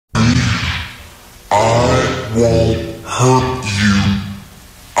won't hurt you.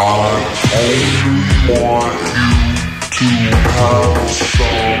 I only want you to have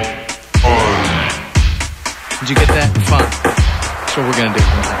some fun. Did you get that? Fun. That's what we're going to do.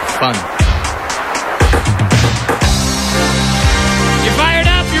 Fun. You fired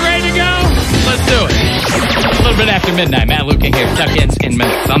up? You ready to go? Let's do it. A little bit after midnight. Matt Luecking here. Tuck-ins in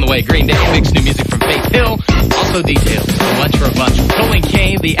minutes. On the way, Green Day mix new music from Faith Hill. Also details. A lunch for a bunch. Colin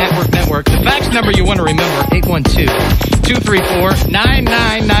K, the At-Work Network. The fax number you want to remember,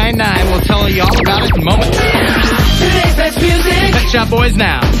 812-234-9999. We'll tell you all about it in a moment. Today's best music. Pet Shop Boys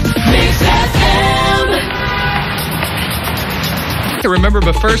now. Mix FM. Remember,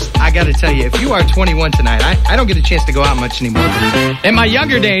 but first, I got to tell you, if you are 21 tonight, I don't get a chance to go out much anymore. In my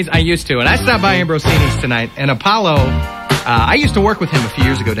younger days, I used to, and I stopped by Ambrosini's tonight, and Apollo, I used to work with him a few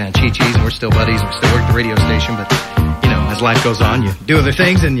years ago down at Chi-Chi's, and we're still buddies, we still work the radio station, but, you know, as life goes on, you do other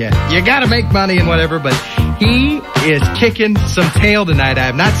things, and you got to make money and whatever, but he is kicking some tail tonight. I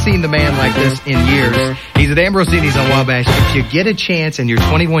have not seen the man like this in years. He's at Ambrosini's on Wabash. If you get a chance and you're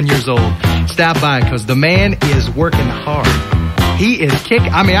 21 years old, stop by, because the man is working hard. He is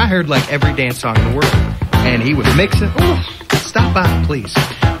kicking. I mean, I heard like every dance song in the world, and he was mixing. Ooh, stop by, please.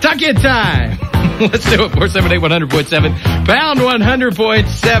 Tuck-in time. Let's do it. 478-100.7, pound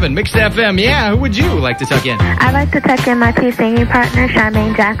 100.7. Mixed FM. Yeah, who would you like to tuck in? I'd like to tuck in my two singing partners,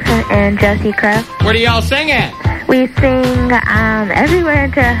 Charmaine Jackson and Josie Crow. Where do y'all sing at? We sing everywhere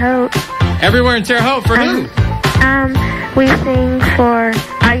in Terre Haute. Everywhere in Terre Haute. For who? We sing for.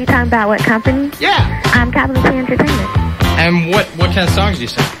 Are you talking about what company? Yeah. Capital T Entertainment. And what kind of songs do you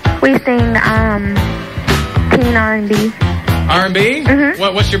sing? We sing teen R&B. R&B? Mm-hmm.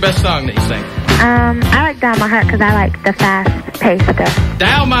 What's your best song that you sing? I like Down My Heart because I like the fast-paced stuff.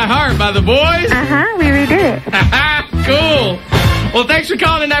 Down My Heart by the Boys? We redid it. Cool. Well, thanks for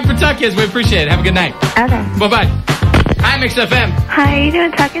calling tonight for Tuck-ins. We appreciate it. Have a good night. Okay. Bye-bye. Hi, Mix FM. Hi, are you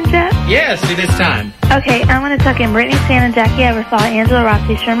doing tuck-in, Jeff? Yes, it is time. Okay, I want to tuck in Brittany Stan, Jackie Eversole, Angela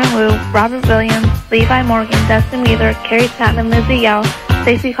Rossi, Sherman Wu, Robert Williams, Levi Morgan, Dustin Wheeler, Carrie Chapman, Lizzie Yell,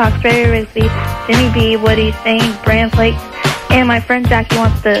 Stacey Cox, Barry Rigsby, Jimmy B, Woody, Stain, Brand Flake, and my friend Jackie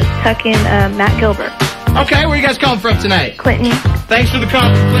wants to tuck in Matt Gilbert. Okay, where are you guys calling from tonight? Clinton. Thanks for the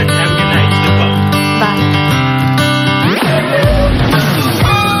call from Clinton. Have a good night. Stay well. Bye.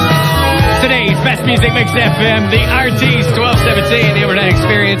 Today's best music, Mix FM, the RT's 1217, the overnight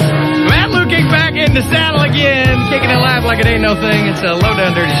experience. Matt Luecking back in the saddle again, kicking it live like it ain't no thing. It's a low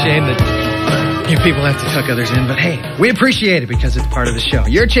down dirty shame that you people have to tuck others in, but hey, we appreciate it because it's part of the show.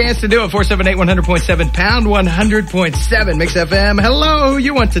 Your chance to do it, 478-100.7, pound 100.7, Mix FM. Hello, who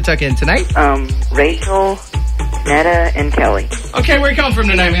you want to tuck in tonight? Rachel, Netta, and Kelly. Okay, where are you calling from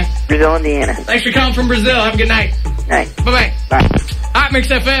tonight, man? Brazil, Indiana. Thanks for calling from Brazil. Have a good night. Night. Bye-bye. Bye. All right, Mix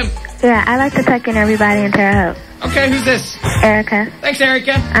FM. Yeah, I like to tuck in everybody in Terre Haute. Okay, who's this? Erica. Thanks,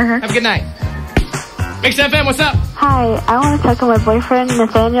 Erica. Have a good night. Mix FM, what's up? Hi, I want to tuck in my boyfriend,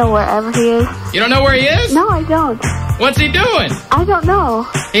 Nathaniel, wherever he is. You don't know where he is? No, I don't. What's he doing? I don't know.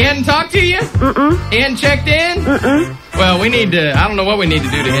 He hadn't talked to you? Mm-mm. He hadn't checked in? Mm-mm. Well, we need to, I don't know what we need to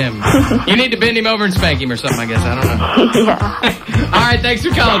do to him. You need to bend him over and spank him or something, I guess. I don't know. Yeah. All right, thanks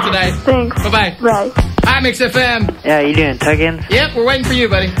for calling tonight. Thanks. Bye-bye. Bye. Hi, Mix FM. Yeah, you doing tuck-ins? Yep, we're waiting for you,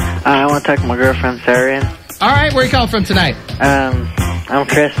 buddy. I want to tuck my girlfriend, Sarah, in. All right, where are you calling from tonight? I'm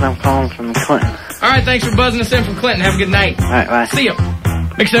Chris, and I'm calling from Clinton. All right, thanks for buzzing us in from Clinton. Have a good night. All right, bye. See you.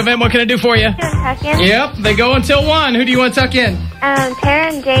 Mix FM, what can I do for you? Tuck in? Yep, they go until 1. Who do you want to tuck in?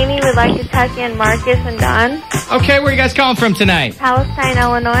 Tara and Jamie would like to tuck in Marcus and Don. Okay, where are you guys calling from tonight? Palestine,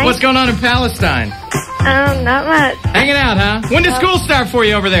 Illinois. What's going on in Palestine? Not much. Hanging out, huh? When does school start for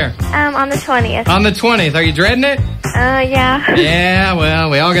you over there? On the 20th. On the 20th. Are you dreading it? Yeah. Yeah, well,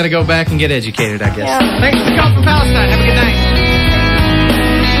 we all got to go back and get educated, I guess. Yeah. Thanks for calling from Palestine. Have a good night.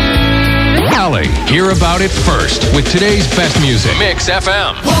 Valley. Hear about it first with today's best music. Mix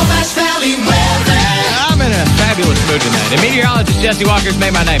FM. Wabash Valley weather. I'm in a fabulous mood tonight. And meteorologist Jesse Walker's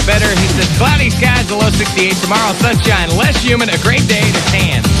made my night better. He says cloudy skies, the low 68. Tomorrow, sunshine, less humid, a great day to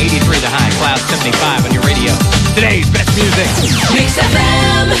tan. 83 the high, clouds 75 on your radio. Today's best music. Mix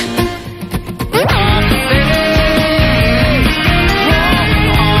FM.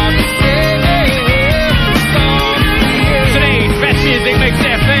 Today's best music, Mix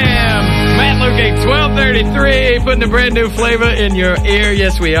FM. Matt Luecking, 1233, putting a brand new flavor in your ear.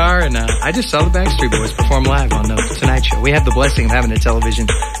 Yes, we are. And I just saw the Backstreet Boys perform live on the Tonight Show. We have the blessing of having a television,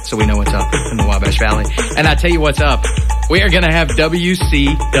 so we know what's up in the Wabash Valley. And I tell you what's up. We are going to have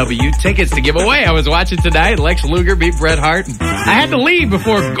WCW tickets to give away. I was watching tonight. Lex Luger beat Bret Hart. And I had to leave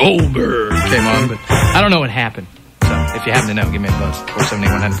before Goldberg came on, but I don't know what happened. So If you happen to know, give me a buzz.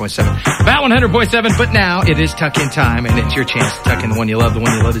 478-100.7. About 100.7, but now it is tuck-in time, and it's your chance to tuck in the one you love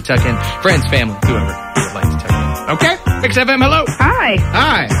to tuck in. Friends, family, whoever you would like to tuck in. Okay? Mix FM, hello. Hi.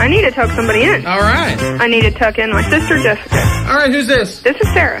 Hi. I need to tuck somebody in. All right. I need to tuck in my sister, Jessica. All right, who's this? This is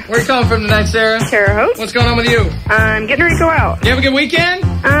Sarah. Where are you calling from tonight, Sarah? Terre Haute. What's going on with you? I'm getting ready to go out. You have a good weekend?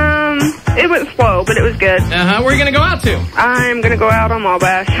 It went slow, but it was good. Uh-huh. Where are you going to go out to? I'm going to go out on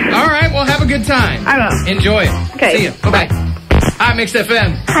Wabash. All right, well, have a good time. I will. Enjoy it. Okay. See you. Bye-bye. Hi, Mix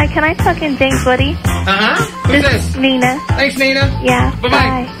FM. Hi, can I tuck in James Woody? Uh-huh. Who's this? Nina. Thanks, Nina. Yeah. Bye-bye.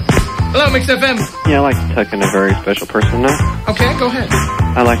 Bye. Hello, Mix FM. Yeah, I like to tuck in a very special person now. Okay, go ahead.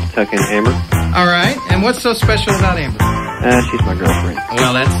 I like to tuck in Amber. All right, and what's so special about Amber? She's my girlfriend.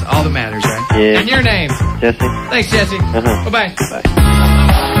 Well, that's all that matters, right? Yeah. And your name? Jesse. Thanks, Jesse. Uh-huh. Bye-bye. Bye.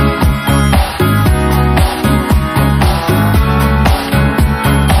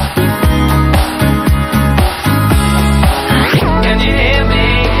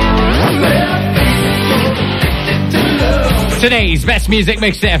 Today's best music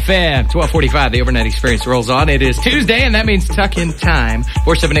Mix FM. 1245, the overnight experience rolls on. It is Tuesday, and that means tuck-in time.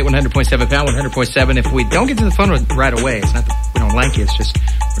 478-100.7, pound 100.7. If we don't get to the phone right away, it's not that we don't like you, it's just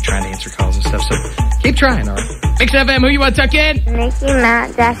we're trying to answer calls and stuff. So keep trying, all right? Mix FM, who you want to tuck in? Nikki,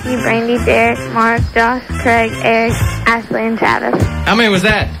 Matt, Jackie, Brandy, Derek, Mark, Josh, Craig, Eric, Ashley, and Travis. How many was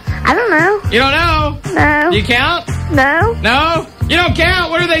that? I don't know. You don't know? No. Do you count? No. No? You don't count?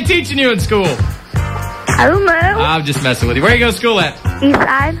 What are they teaching you in school? I don't know. I'm just messing with you. Where you go to school at? East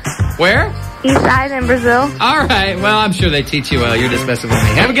Side. Where? East Side in Brazil. All right. Well, I'm sure they teach you well. You're just messing with me.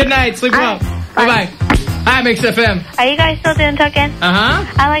 Have a good night. Sleep well. Bye-bye. Hi, Mix FM. Are you guys still doing tuck in? Uh-huh.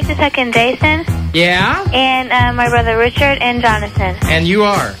 I like to tuck in Jason. Yeah? And my brother Richard and Jonathan. And you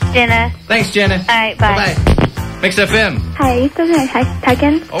are? Jenna. Thanks, Jenna. All right, bye. Bye-bye. Mix FM. Hi, you still doing tuck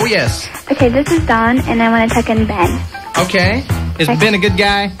in? Oh, yes. Okay, this is Dawn, and I want to tuck in Ben. Okay. Is Ben a good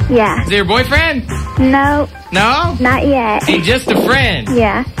guy? Yeah. Is he your boyfriend? No. No? Not yet. He's just a friend.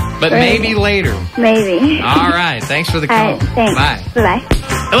 Yeah. But maybe later. Maybe. All right. Thanks for the call. All right, thanks. Bye. Bye-bye.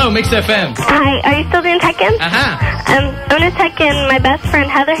 Hello, Mix FM. Hi, are you still doing tuck in? Uh-huh. I'm going to tuck in my best friend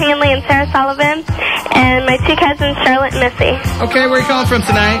Heather Hanley and Sarah Sullivan, and my two cousins Charlotte and Missy. Okay, where are you calling from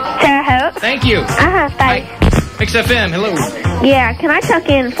tonight? Terre Haute. Thank you. Uh-huh, bye. Mix FM, hello. Yeah, can I tuck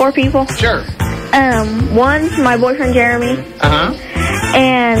in 4 people? Sure. One's my boyfriend Jeremy. Uh-huh.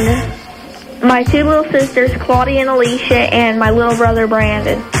 And my 2 little sisters, Claudia and Alicia, and my little brother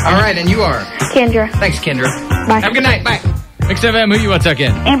Brandon. All right, and you are? Kendra. Thanks, Kendra. Bye. Have a good night. Bye. Mix FM, who you want to tuck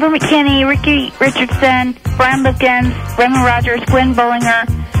in? Amber McKinney, Ricky Richardson, Brian Lipkins, Raymond Rogers, Gwen Bollinger,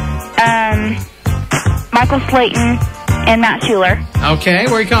 Michael Slayton, and Matt Schuler. Okay,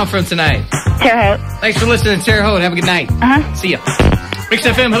 where are you calling from tonight? Terre Haute. Thanks for listening to Terre Haute. Have a good night. Uh-huh. See ya. Mix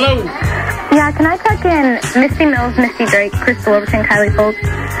FM, hello. Yeah, can I tuck in Misty Mills, Misty Drake, Crystal Overton, Kylie Foltz,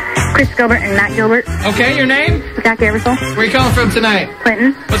 Chris Gilbert, and Matt Gilbert? Okay, your name? Jackie Eversole. Where are you calling from tonight?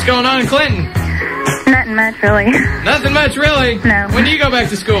 Clinton. What's going on in Clinton? Nothing much, really. Nothing much, really? No. When do you go back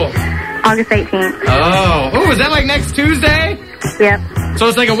to school? August 18th. Oh. Ooh, is that like next Tuesday? Yep. So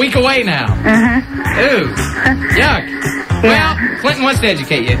it's like a week away now. Ooh. Yuck. Yeah. Well, Clinton wants to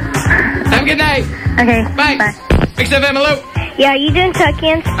educate you. Have a good night. Okay. Bye. Mix FM, hello. Yeah, are you doing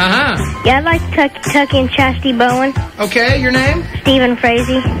tuck-ins? Uh-huh. Yeah, I'd like to tuck in Chastity Bowen. Okay, your name? Stephen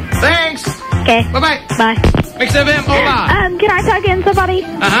Frazee. Thanks. Okay. Bye-bye. Bye. Mix FM, hola. Can I tuck in somebody?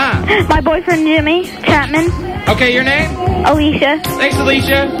 Uh-huh. My boyfriend Jimmy Chapman. Okay, your name? Alicia. Thanks,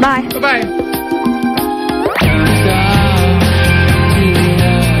 Alicia. Bye. Bye-bye.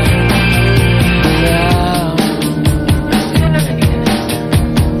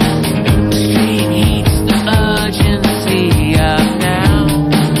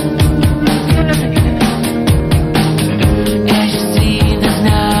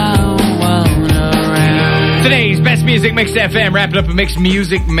 Music Mix FM, wrapping up a mixed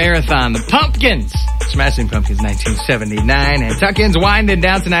music marathon. The Pumpkins, Smashing Pumpkins 1979, and tuck-ins winding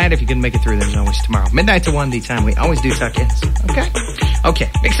down tonight. If you couldn't make it through, there's always tomorrow. Midnight to 1 the time. We always do tuck-ins. Okay.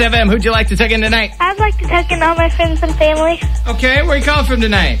 Mix FM, who'd you like to tuck in tonight? I'd like to tuck in all my friends and family. Okay, where are you calling from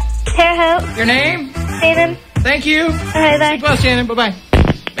tonight? Terre Haute. Your name? Shannon. Thank you. Hi, bye. Sleep well, Shannon. Bye-bye.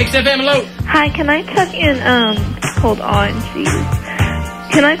 Mix FM, hello. Hi, can I tuck in, hold on,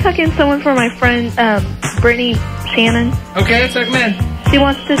 jeez. Can I tuck in someone for my friend, Brittany Shannon? Okay, tuck them in. She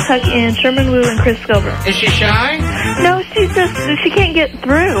wants to tuck in Sherman Wu and Chris Gilbert. Is she shy? No, she can't get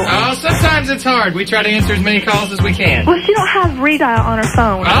through. Oh, sometimes it's hard. We try to answer as many calls as we can. Well, she don't have redial on her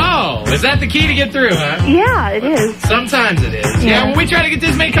phone. Oh, is that the key to get through, huh? Yeah, it is. Sometimes it is. Yeah, well, we try to get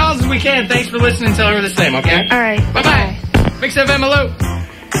as many calls as we can. Thanks for listening. Tell her the same, okay? All right. Bye-bye. Mix FM, hello.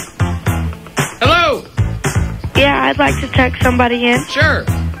 Hello. Yeah, I'd like to tuck somebody in. Sure.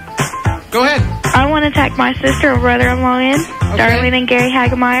 Go ahead. I want to tuck my sister or brother-in-law in, Darlene and Gary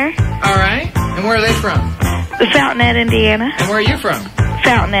Hagemeyer. All right. And where are they from? The Fountainette, Indiana. And where are you from?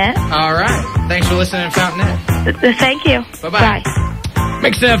 Fountainette. All right. Thanks for listening to Fountainette. Thank you. Bye-bye. Bye.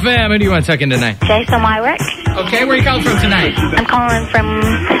 Mix FM, who do you want to tuck in tonight? Jason Wyrick. Okay, where are you calling from tonight? I'm calling from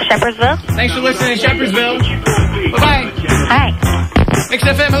Shepherdsville. Thanks for listening to Shepherdsville. Bye-bye. Hi. Mix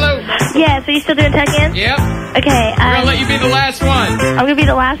FM, hello. Yeah, so you still doing tuck-in? Yep. Okay. We're going to let you be the last one. I'm going to be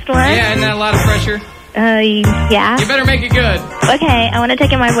the last one? Yeah, isn't that a lot of pressure? Yeah. You better make it good. Okay, I want to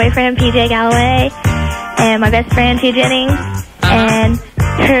take in my boyfriend, PJ Galloway, and my best friend, T. Jennings, and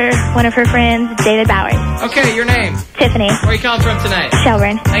one of her friends, David Bowers. Okay, your name? Tiffany. Where are you calling from tonight?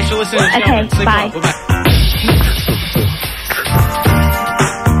 Shelburne. Thanks for listening to Shelburne. Okay, Sleep bye. well. Bye-bye.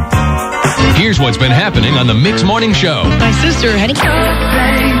 Here's what's been happening on the Mix Morning Show. My sister, Henny. A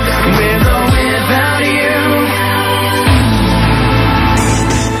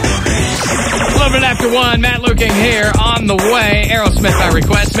little bit after 1, Matt Luecking here on the way. Aerosmith by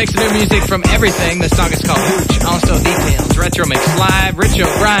request. Makes new music from everything. The song is called Hooch. Also Details. Retro Mix Live. Rich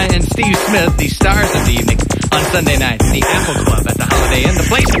O'Brien and Steve Smith, the stars of the evening. On Sunday night, the Apple Club at the Holiday Inn. The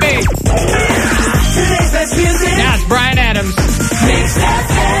place to be. Now it's Brian Adams.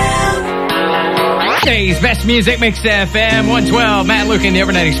 Today's best music, Mix FM 112. Matt Luecking, the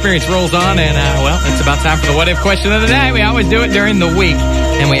Overnight Experience rolls on, and well, it's about time for the what if question of the night. We always do it during the week,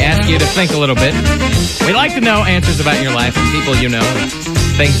 and we ask you to think a little bit. We like to know answers about your life and people you know, and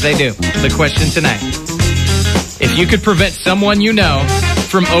things they do. The question tonight: if you could prevent someone you know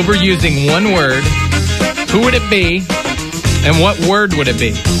from overusing one word, who would it be, and what word would it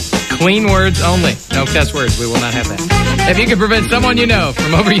be? Clean words only. No cuss words. We will not have that. If you could prevent someone you know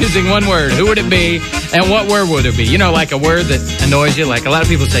from overusing one word, who would it be, and what word would it be? You know, like a word that annoys you. Like a lot of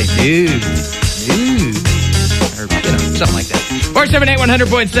people say, dude, or, something like that.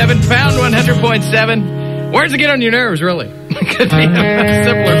 478-100.7, pound 100.7. Words that get on your nerves, really. Could be a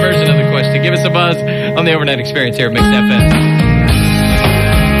simpler version of the question. Give us a buzz on the Overnight Experience here at Mix FM.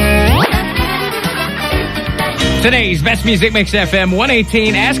 Today's best music, Mix FM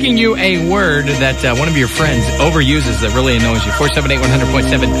 118, asking you a word that one of your friends overuses that really annoys you.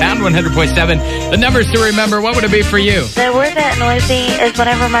 478-100.7, pound 100.7. The numbers to remember. What would it be for you? The word that annoys me is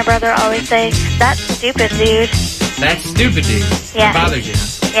whenever my brother always says, "That's stupid, dude." That's stupid, dude. Yeah. It bothers you.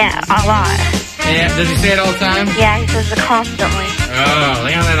 Yeah, a lot. Yeah, does he say it all the time? Yeah, he says it constantly. Oh,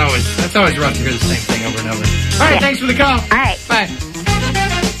 yeah, that's always rough to hear the same thing over and over. All right, Thanks for the call. All right. Bye.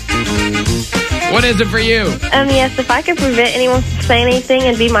 What is it for you? Yes, if I could prevent anyone from saying anything,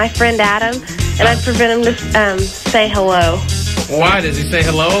 it'd be my friend Adam, and I'd prevent him to say hello. Why? Does he say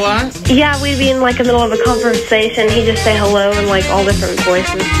hello a lot? Yeah, we'd be in like the middle of a conversation. He'd just say hello in like all different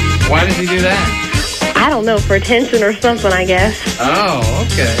voices. Why does he do that? I don't know, for attention or something, I guess. Oh,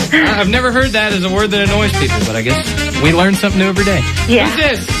 okay. I've never heard that as a word that annoys people, but I guess we learn something new every day. Yeah. Who's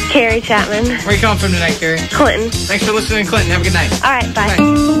this? Carrie Chapman. Where are you calling from tonight, Carrie? Clinton. Thanks for listening, Clinton. Have a good night. All right, bye.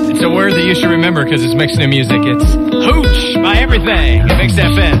 It's a word that you should remember because it's mixing new music. It's Hooch by Everything at Mix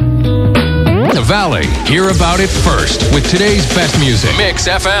FM. The Valley. Hear about it first with today's best music. Mix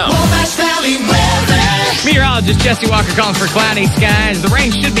FM. Meteorologist Jesse Walker calling for cloudy skies. The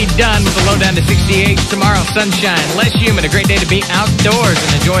rain should be done with a low down to 68. Tomorrow, sunshine, less humid. A great day to be outdoors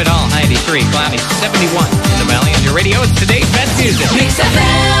and enjoy it all. High 83, cloudy 71 in the Valley. On your radio, it's today's best music. Mix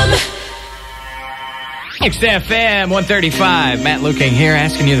FM. Mix FM 135. Matt Luecking here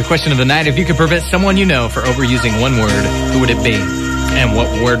asking you the question of the night. If you could prevent someone you know for overusing one word, who would it be? And what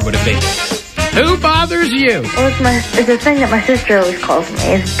word would it be? Who bothers you? Well, it's a thing that my sister always calls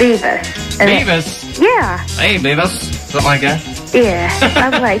me. It's Beavis. Beavis? Yeah. Hey, Beavis. Something like that? Yeah.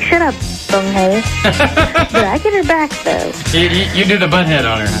 I'm like, shut up, bunghead. But I get her back, though. You do the butthead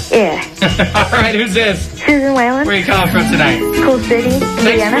on her, huh? Yeah. All right, who's this? Susan Whalen. Where are you calling from tonight? Cool City,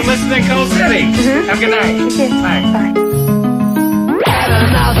 Indiana. Thanks for listening, Cool City. Mm-hmm. Have a good night. You too. Bye. Bye.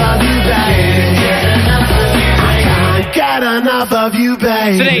 Got enough of you,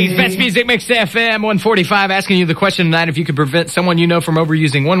 babe. Today's best music, Mix FM 145, asking you the question tonight. If you could prevent someone you know from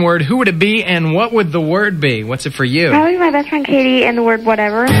overusing one word, who would it be and what would the word be? What's it for you? Probably my best friend Katie and the word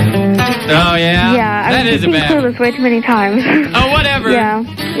whatever. Oh, yeah? Yeah, That is a I've been bad clueless way too many times. Oh, whatever. Yeah.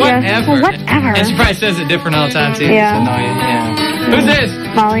 Whatever. Yeah. Well, whatever. And she probably says it different all the time, too. Yeah. It's annoying. Yeah. Who's this?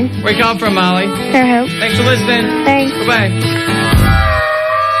 Molly. Where you calling from, Molly? Sarah Hope. Thanks for listening. Thanks. Bye-bye.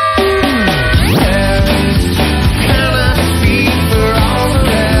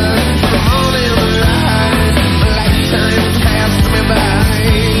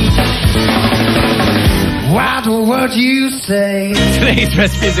 What you say? Today's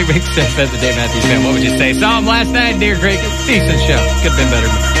Best Music Mix FM, the Dave Matthews Band. What would you say? Saw him last night, Deer Creek. Decent show. Could have been better.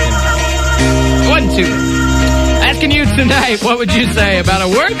 Wasn't too bad. Asking you tonight, what would you say about a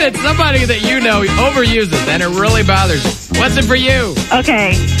word that somebody that you know overuses and it really bothers you? What's it for you?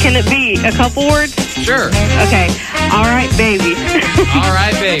 Okay, can it be a couple words? Sure. Okay, all right, baby. All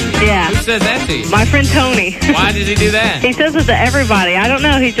right, baby. Yeah. Who says that to you? My friend Tony. Why did he do that? He says it to everybody. I don't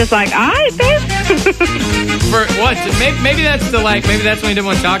know. He's just like, all right, babe. For what? Maybe that's maybe that's when he didn't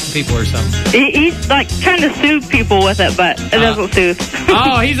want to talk to people or something. He's like trying to soothe people with it, but it doesn't soothe.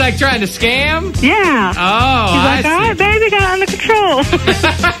 Oh, he's like trying to scam? Yeah. Oh, he's like, all right, baby, got it under control.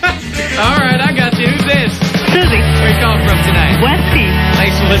 All right, I got you. Who's this? Susie. Where you calling from tonight? Westy.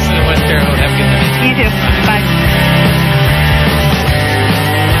 Thanks for listening to West Terre Haute. Have a good night. You too. Bye.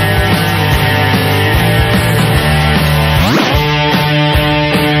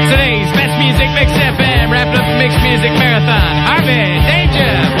 Today's Best Music Mix FM, wrapping up the Mix Music Marathon. Harvey,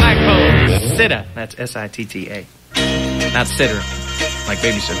 Danger, Blackpool, Sitta. That's S-I-T-T-A. Not sitter, like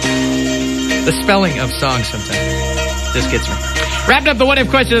babysitter. The spelling of songs sometimes just gets me. Wrapped up the what-if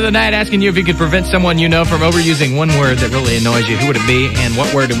question of the night, asking you if you could prevent someone you know from overusing one word that really annoys you. Who would it be, and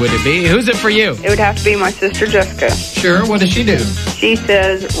what word would it be? Who's it for you? It would have to be my sister Jessica. Sure, what does she do? She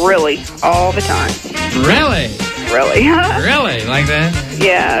says really all the time. Really? Really. Really? Like that?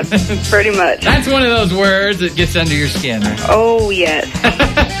 Yeah, pretty much. That's one of those words that gets under your skin, right? Oh, yes.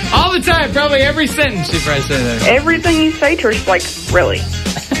 All the time, probably every sentence she probably says that. Everything you say to her is like, really.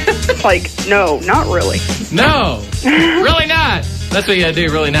 Like, no, not really. No, really not. That's what you gotta do,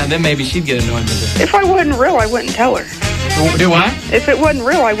 really not. Then maybe she'd get annoyed with it. If I wasn't real, I wouldn't tell her. Do what? If it wasn't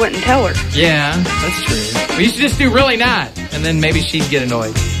real, I wouldn't tell her. Yeah, that's true. Well, you should just do really not, and then maybe she'd get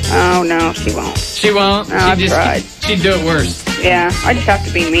annoyed. Oh, no, she won't. She won't? No, I've tried. She'd do it worse. Yeah, I just have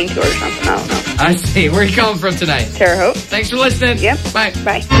to be mean to her or something. I don't know. I see. Where are you calling from tonight? Terre Haute. Thanks for listening. Yep. Bye.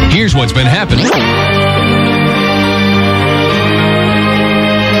 Bye. Here's what's been happening.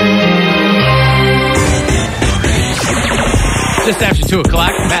 Just after 2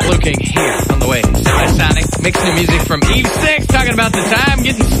 o'clock, Matt Luecking here on the way. Sonic, mixing the music from Eve 6, talking about the time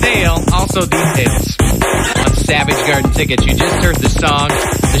getting stale. Also details on Savage Garden tickets. You just heard the song.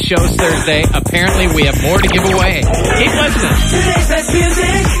 The show's Thursday. Apparently, we have more to give away. Keep listening. Today's best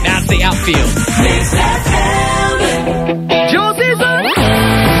music. Now it's the outfield. Mix FM. Josie's on.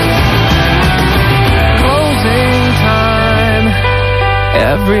 Closing time.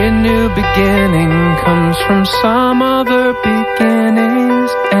 Every new beginning comes from some other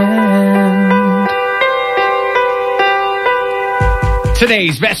beginning's end.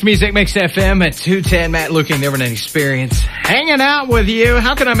 Today's Best Music Mix FM at 210. Matt Luecking, Never An Experience. Hanging out with you.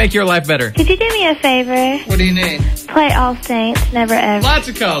 How can I make your life better? Could you do me a favor? What do you need? Play All Saints, Never Ever. Lots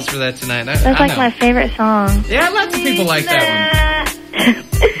of calls for that tonight. That's I like know. my favorite song. Yeah, lots of people like that one.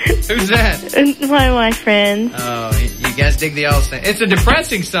 Who's that? One of my friends. Oh, you guys dig the All Saints. It's a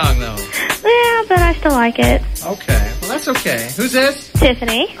depressing song, though. Yeah, but I still like it. Okay. Well, that's okay. Who's this?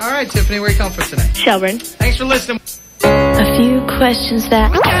 Tiffany. All right, Tiffany. Where are you calling from tonight? Shelburne. Thanks for listening. A few questions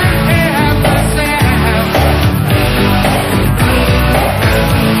that...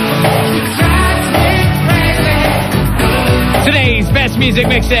 Today's Best Music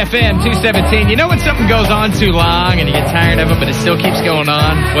Mix FM 217. You know when something goes on too long and you get tired of it, but it still keeps going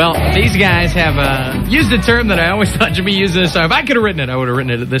on? Well, these guys have used a term that I always thought should be used in this song. If I could have written it, I would have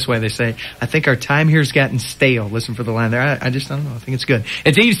written it this way. They say, I think our time here's gotten stale. Listen for the line there. I just don't know. I think it's good.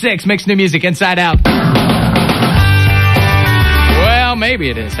 It's Eve 6, Mix New Music, Inside Out. Well, maybe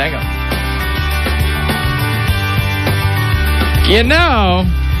it is. Hang on. You know,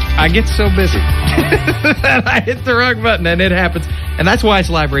 I get so busy that I hit the wrong button, and it happens. And that's why it's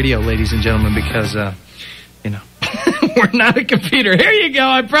live radio, ladies and gentlemen, because, you know, we're not a computer. Here you go.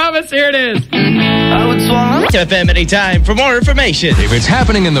 I promise. Here it is. FM anytime for more information. If it's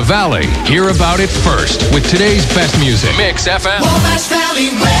happening in the Valley, hear about it first with today's best music. Mix FM. Wabash Valley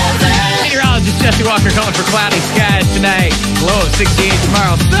weather. Meteorologist Jesse Walker calling for cloudy skies tonight. Low of 68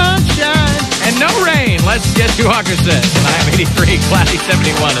 tomorrow. Sunshine and no rain. Let's Jesse Walker says. Miami 83, cloudy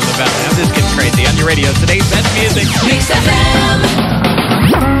 71 in the Valley. I'm just getting crazy on your radio. Today's best music. Mix FM.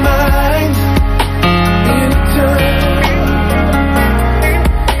 Mind in a turn.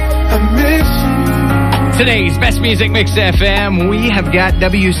 I miss you. Today's Best Music Mix FM, we have got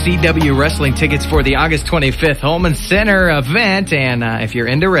WCW wrestling tickets for the August 25th Holman Center event. And if you're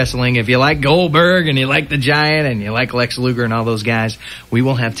into wrestling, if you like Goldberg and you like the Giant and you like Lex Luger and all those guys, we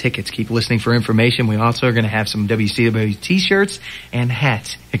will have tickets. Keep listening for information. We also are going to have some WCW t-shirts and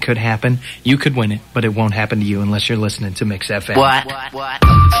hats. It could happen. You could win it, but it won't happen to you unless you're listening to Mix FM. What?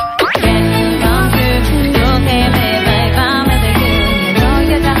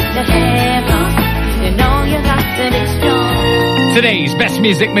 to heaven. You know you got to be strong. Today's Best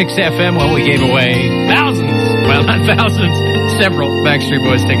Music Mix FM, well, we gave away thousands, well, not thousands, several Backstreet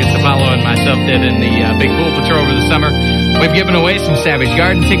Boys tickets. Apollo and myself did in the Big Pool Patrol over the summer. We've given away some Savage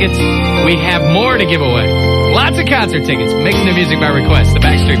Garden tickets. We have more to give away. Lots of concert tickets. Mixing the music by request, the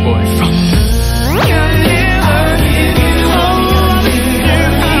Backstreet Boys.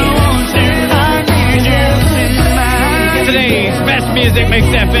 Today's Best Music Mix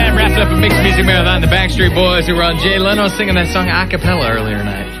FM wrapped up a mixed music marathon. The Backstreet Boys, who were on Jay Leno singing that song a cappella earlier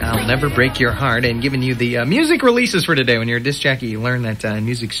tonight. I'll Never Break Your Heart, and giving you the music releases for today. When you're a disc jockey, you learn that in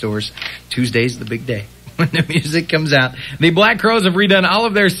music stores, Tuesday's the big day when the music comes out. The Black Crowes have redone all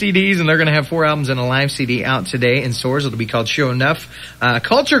of their CDs, and they're going to have 4 albums and a live CD out today in stores. It'll be called Show Enough.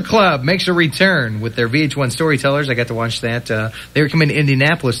 Culture Club makes a return with their VH1 Storytellers. I got to watch that. They were coming to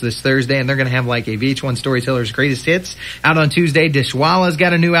Indianapolis this Thursday, and they're going to have like a VH1 Storytellers Greatest Hits out on Tuesday. Dishwalla's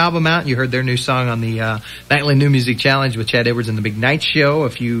got a new album out. You heard their new song on the Nightly New Music Challenge with Chad Edwards and the Big Night Show a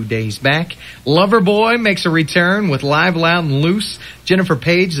few days back. Loverboy makes a return with Live, Loud, and Loose. Jennifer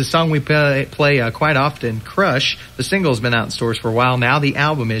Page, the song we play quite often, Crush. The single has been out in stores for a while now. The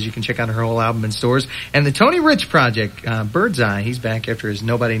album is. You can check out her whole album in stores. And the Tony Rich Project, Birdseye. He's back after his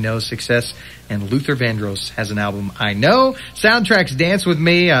Nobody Knows success. And Luther Vandross has an album, I Know. Soundtracks, Dance With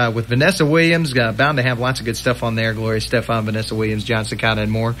Me, with Vanessa Williams. Bound to have lots of good stuff on there. Gloria Estefan, Vanessa Williams, John Cicada,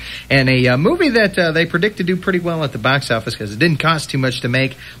 and more. And a movie that they predict to do pretty well at the box office because it didn't cost too much to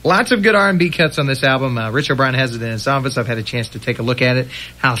make. Lots of good R&B cuts on this album. Rich O'Brien has it in his office. I've had a chance to take a look at it.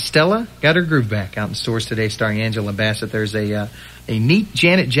 How Stella got her groove back, out in stores today, starring Angela Bassett. There's a neat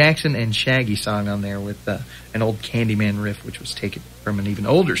Janet Jackson and Shaggy song on there with an old Candyman riff, which was taken from an even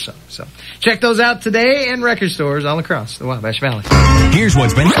older song. So check those out today in record stores all across the Wabash Valley. Here's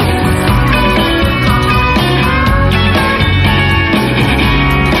what's been...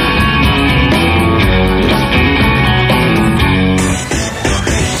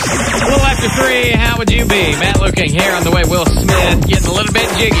 How would you be? Matt Luecking here on the way. Will Smith getting a little bit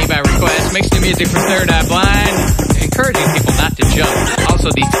jiggy by request. Mixed new music from Third Eye Blind. Encouraging people not to jump. Also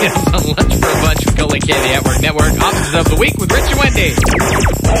details on Lunch for a Bunch with Coley Candy at Work Network. Offices of the Week with Rich and Wendy.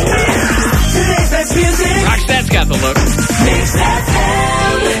 Today's Best Music. Rockstead's got the look. Mix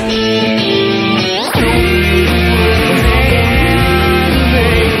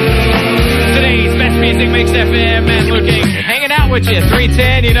Today's Best Music Mix FM. Matt Luecking hanging out with you.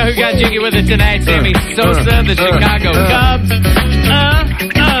 310. You know who got jiggy with it tonight? Sammy Sosa, the Chicago Cubs.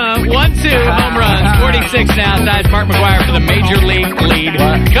 1-2 home runs. 46 now. Ties Mark McGuire for the Major League lead.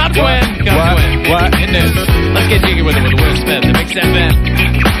 Cubs win. Cubs win. Good news. Let's get jiggy with it with Will Smith, the Mix FM.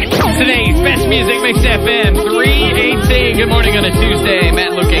 Today's Best Music Mix FM. 3:18. Good morning on a Tuesday.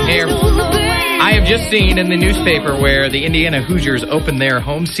 Matt Luecking here. I have just seen in the newspaper where the Indiana Hoosiers opened their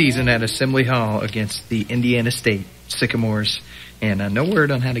home season at Assembly Hall against the Indiana State Sycamores. And no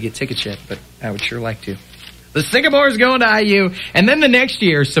word on how to get tickets yet, but I would sure like to. The Sycamores going to IU, and then the next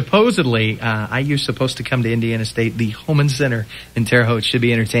year, supposedly, IU's supposed to come to Indiana State, the Holman Center in Terre Haute. Should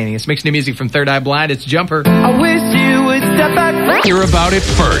be entertaining. It's mixed new music from Third Eye Blind. It's Jumper. I wish you would step back. Hear about it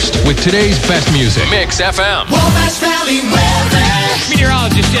first with today's Best Music Mix FM. Wabash Valley weather.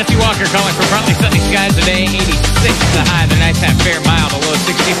 Meteorologist Jesse Walker calling for partly sunny skies today. 86 the high. The nights have fair mild. A low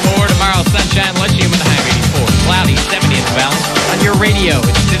 64. Tomorrow sunshine, less humid. The high of 84. Cloudy 70 at the balance. On your radio,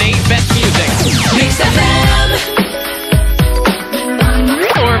 it's today's Best Music. Mix FM.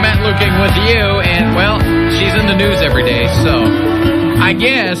 Or Matt Luecking with you, and well, she's in the news every day, so I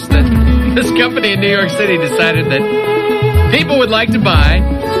guess that this company in New York City decided that people would like to buy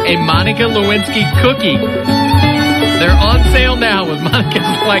a Monica Lewinsky cookie. They're on sale now with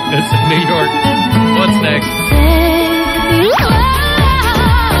Monica's likeness in New York. What's next?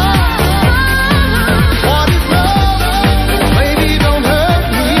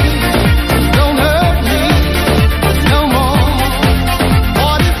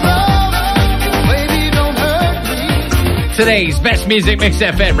 Today's Best Music Mix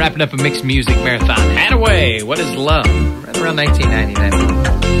FM, wrapping up a mixed music marathon. Hadaway, What is Love? Right around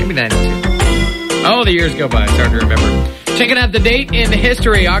 1999, maybe 92. Oh, the years go by. It's hard to remember. Checking out the date in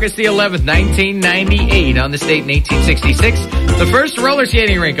history, August the 11th, 1998. On this date in 1866, the first roller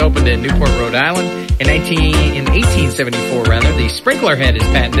skating rink opened in Newport, Rhode Island. In 1874, the sprinkler head is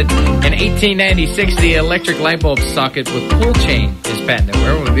patented. In 1896, the electric light bulb socket with pull chain is patented.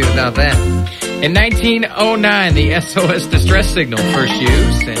 Where would we be without that? In 1909, the SOS distress signal first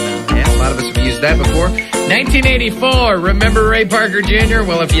used, and a lot of us have used that before. 1984, remember Ray Parker Jr.?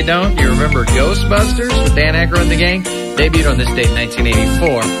 Well, if you don't, you remember Ghostbusters with Dan Aykroyd and the gang? Debuted on this date,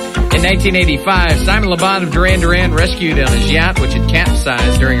 1984. In In 1985, Simon Le Bon of Duran Duran rescued on his yacht, which had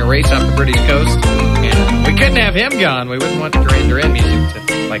capsized during a race off the British coast. And we couldn't have him gone. We wouldn't want Duran Duran music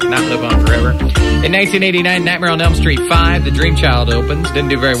to, not live on forever. In 1989, Nightmare on Elm Street 5, The Dream Child opens. Didn't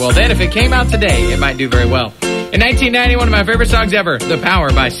do very well then. If it came out today, it might do very well. In 1990, one of my favorite songs ever, The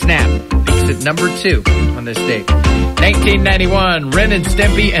Power by Snap, peaks at number 2 on this date. 1991, Ren and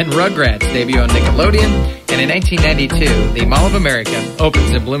Stimpy and Rugrats debut on Nickelodeon. And in 1992, the Mall of America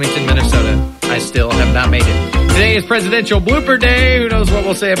opens in Bloomington, Minnesota. I still have not made it. Today is Presidential Blooper Day. Who knows what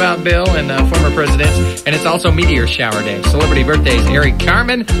we'll say about Bill and former presidents. And it's also Meteor Shower Day. Celebrity birthdays, Eric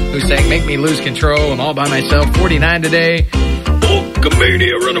Carmen, who sang Make Me Lose Control, I'm All By Myself, 49 today.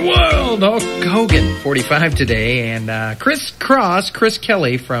 Hulkamania running wild. Hulk Hogan, 45 today. And Chris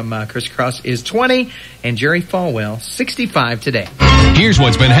Kelly from Criss Cross is 20. And Jerry Falwell, 65 today. Here's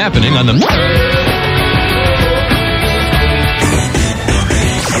what's been happening on the...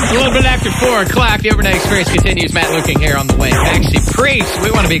 A little bit after 4 o'clock, the overnight experience continues. Matt Luecking here on the way. Backseat Priest, we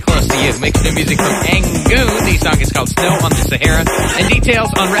want to be close to you. Mixed new music from Angoon. The song is called Snow on the Sahara. And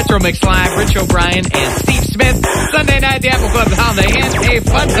details on Retro Mix Live, Rich O'Brien and Steve Smith. Sunday night, the Apple Club holiday, and a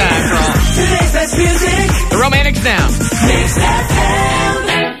fun time for all. Today's best music. The Romantics now. Mix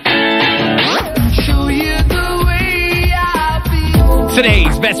FM.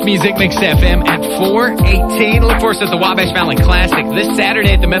 Today's Best Music Mix FM at 4:18. Look for us at the Wabash Valley Classic this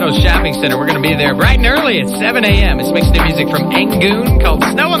Saturday at the Meadows Shopping Center. We're going to be there bright and early at 7 a.m. It's mixed new music from Angoon called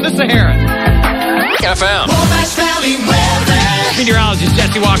Snow on the Sahara. FM. Wabash Valley weather. Meteorologist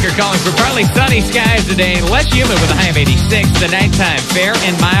Jesse Walker calling for partly sunny skies today. Less humid with a high of 86. The nighttime fair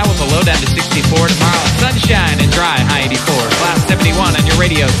and mild with a low down to 64. Tomorrow sunshine and dry, high 84. Cloud 71 on your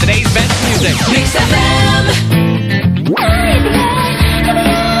radio. Today's Best Music Mix FM.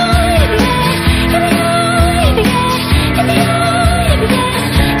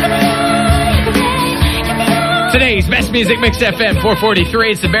 Today's Best Music Mix FM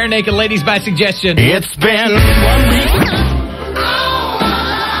 443. It's the Bare Naked Ladies by suggestion. It's been 1 week.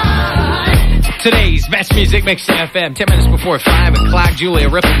 Today's Best Music Mix FM, 10 minutes before 5 o'clock. Julia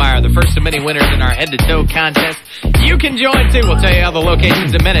Ripplemeyer, the first of many winners in our head-to-toe contest. You can join, too. We'll tell you all the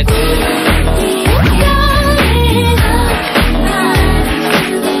locations in minutes.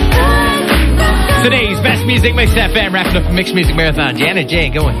 Today's Best Music Mix FM, wrapping up a mixed music marathon. Janet J.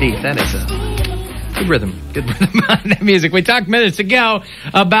 going deep. That is good rhythm on that music. We talked minutes ago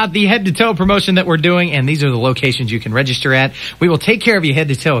about the head-to-toe promotion that we're doing, and these are the locations you can register at. We will take care of you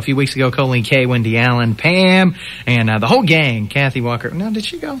head-to-toe. A few weeks ago, Colleen K, Wendy Allen, Pam, and the whole gang. Kathy Walker. No, did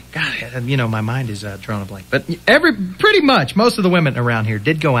she go? God, my mind is drawing a blank. But pretty much, most of the women around here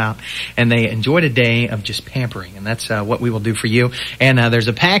did go out, and they enjoyed a day of just pampering, and that's what we will do for you. And there's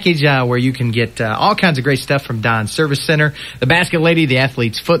a package where you can get all kinds of great stuff from Don's Service Center, the Basket Lady, the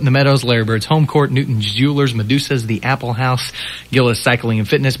Athlete's Foot in the Meadows, Larry Bird's Home Court, Newton's Jewelers, Medusa's, the Apple House, Gillis Cycling and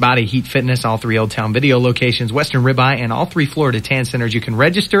Fitness, Body Heat Fitness, all 3 Old Town Video locations, Western Ribeye, and all 3 Florida Tan Centers. You can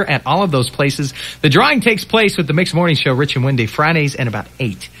register at all of those places. The drawing takes place with the Mixed Morning Show, Rich and Wendy, Fridays at about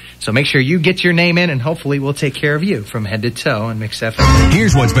 8. So make sure you get your name in, and hopefully we'll take care of you from head to toe on Mix FM.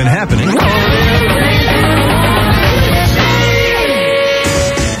 Here's what's been happening.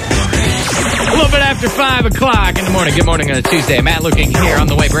 A little bit after 5 o'clock in the morning. Good morning on a Tuesday. Matt Luecking here on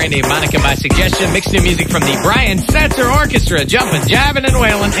the way. Brandy and Monica by suggestion. Mixed new music from the Brian Setzer Orchestra. Jumping, jiving, and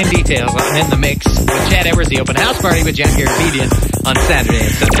wailing. And details on In the Mix with Chad Evers, the open house party with John Garabedian on Saturday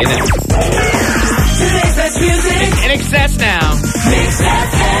and Sunday night. Today's best music. In excess now. Mix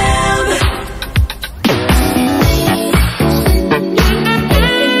FM.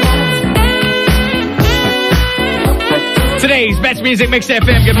 Today's Best Music Mix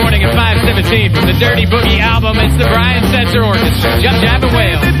FM. Good morning at 5:17 from the Dirty Boogie album. It's the Brian Setzer Orchestra. Jump, jive, and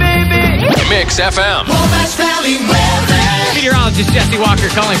wail. Mix FM. Wabash Valley weather. Meteorologist Jesse Walker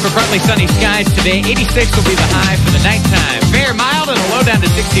calling for partly sunny skies today. 86 will be the high for the nighttime. Fair, mild, and a low down to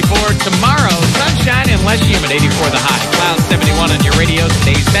 64. Tomorrow, sunshine and less humid. 84 the high. Cloud 71 on your radio.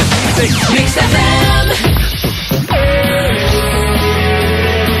 Today's Best Music Mix FM.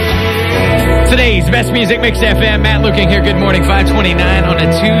 Today's Best Music Mix FM. Matt Luecking here. Good morning, 5:29 on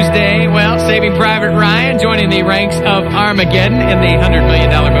a Tuesday. Well, Saving Private Ryan joining the ranks of Armageddon in the $100 million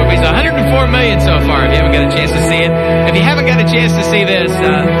movies. $104 million so far. If you haven't got a chance to see it, if you haven't got a chance to see this,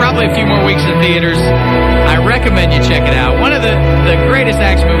 probably a few more weeks in theaters. I recommend you check it out. One of the greatest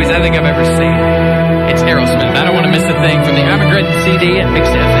action movies I think I've ever seen. It's Aerosmith. I don't want to miss a thing from the Armageddon CD at Mix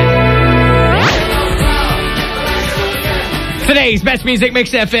FM. Today's Best Music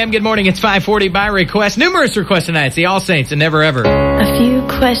Mix FM. Good morning. It's 5:40 by request. Numerous requests tonight. It's the All Saints and Never Ever. A few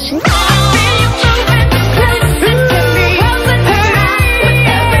questions.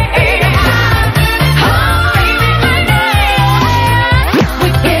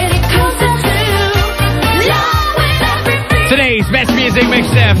 Music Mix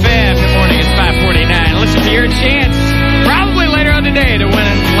FM. Good morning, it's 5:49. Listen for your chance, probably later on today, to win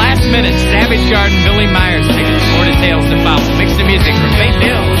last minute Savage Garden Billy Myers tickets. More details to follow. Mix the music from Faith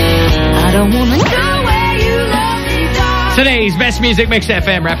Hill. I don't wanna go where you love me, darling. Today's Best Music Mix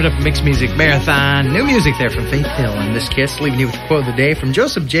FM. Wrapping up the Mix Music Marathon. New music there from Faith Hill and Miss Kiss. Leaving you with the quote of the day from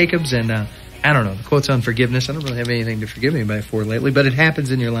Joseph Jacobs. And I don't know, the quote's on forgiveness. I don't really have anything to forgive anybody for lately, but it happens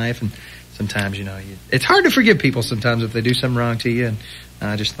in your life. And sometimes, it's hard to forgive people sometimes if they do something wrong to you. And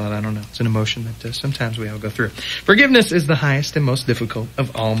I just thought, I don't know, it's an emotion that sometimes we all go through. Forgiveness is the highest and most difficult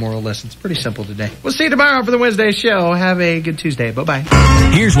of all moral lessons. Pretty simple today. We'll see you tomorrow for the Wednesday show. Have a good Tuesday. Bye-bye.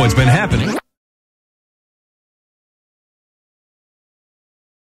 Here's what's been happening